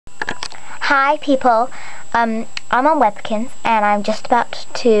Hi people, I'm on Webkinz and I'm just about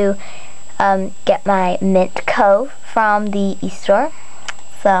to get my mint cove from the estore.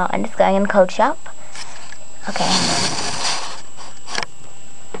 So I'm just going in the code shop. Okay.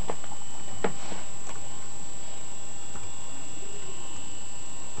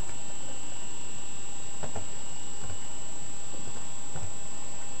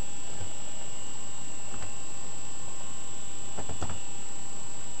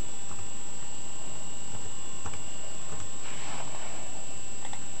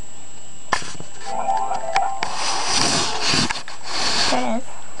 There it is.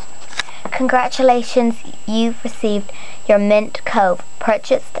 Congratulations, you've received your mint cove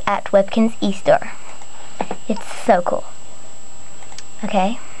purchased at Webkinz estore. It's so cool.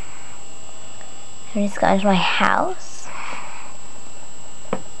 Okay. I'm just going to my house.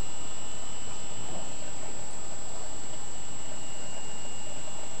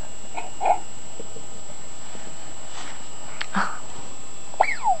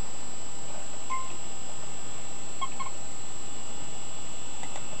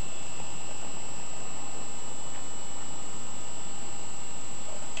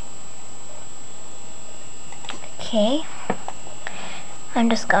 Okay, I'm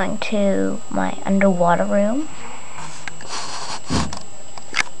just going to my underwater room.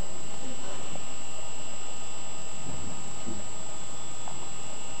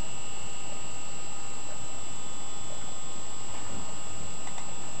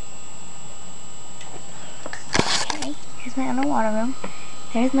 Okay, here's my underwater room.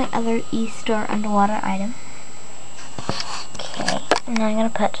 There's my other estore underwater item. Okay, and now I'm going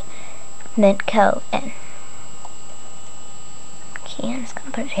to put mint cove in. Okay, I'm just going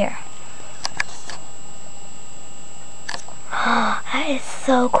to put it here. Oh, that is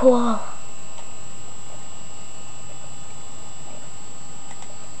so cool.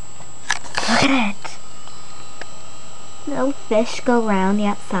 Look at it. Little fish go around the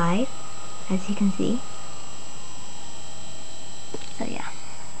outside, as you can see. So yeah.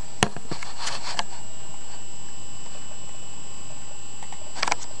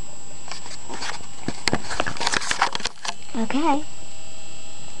 Okay.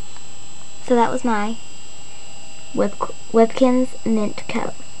 So that was my Webkinz Mint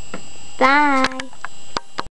cove. Bye!